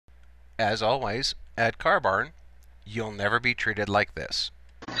As always, at Car Barn, you'll never be treated like this.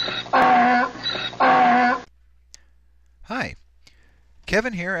 Hi,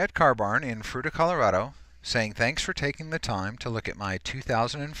 Kevin here at Car Barn in Fruita, Colorado, saying thanks for taking the time to look at my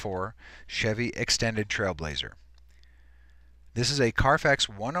 2004 Chevy Extended TrailBlazer. This is a Carfax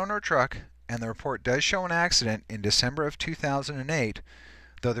one-owner truck, and the report does show an accident in December of 2008,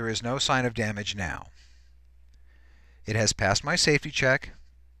 though there is no sign of damage now. It has passed my safety check,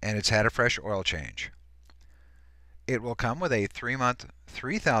 and it's had a fresh oil change. It will come with a 3-month,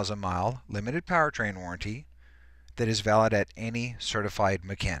 3,000-mile limited powertrain warranty that is valid at any certified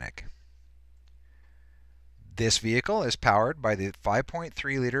mechanic. This vehicle is powered by the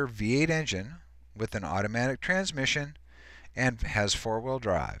 5.3-liter V8 engine with an automatic transmission and has 4-wheel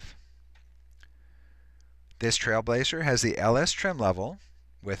drive. This TrailBlazer has the LS trim level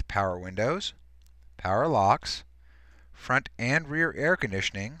with power windows, power locks, front and rear air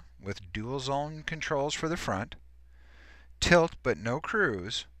conditioning with dual zone controls for the front, tilt but no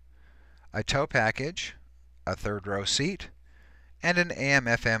cruise, a tow package, a third row seat, and an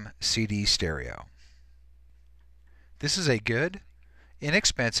AM/FM CD stereo. This is a good,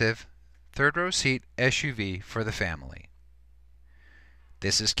 inexpensive, third row seat SUV for the family.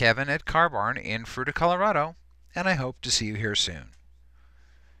 This is Kevin at Car Barn in Fruita, Colorado, and I hope to see you here soon.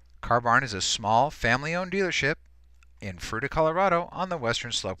 Car Barn is a small family-owned dealership in Fruita, Colorado on the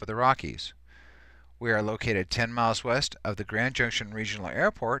western slope of the Rockies. We are located 10 miles west of the Grand Junction Regional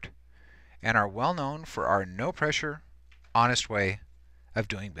Airport and are well known for our no-pressure, honest way of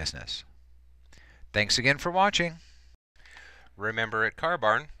doing business. Thanks again for watching. Remember, at Car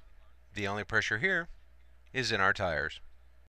Barn, the only pressure here is in our tires.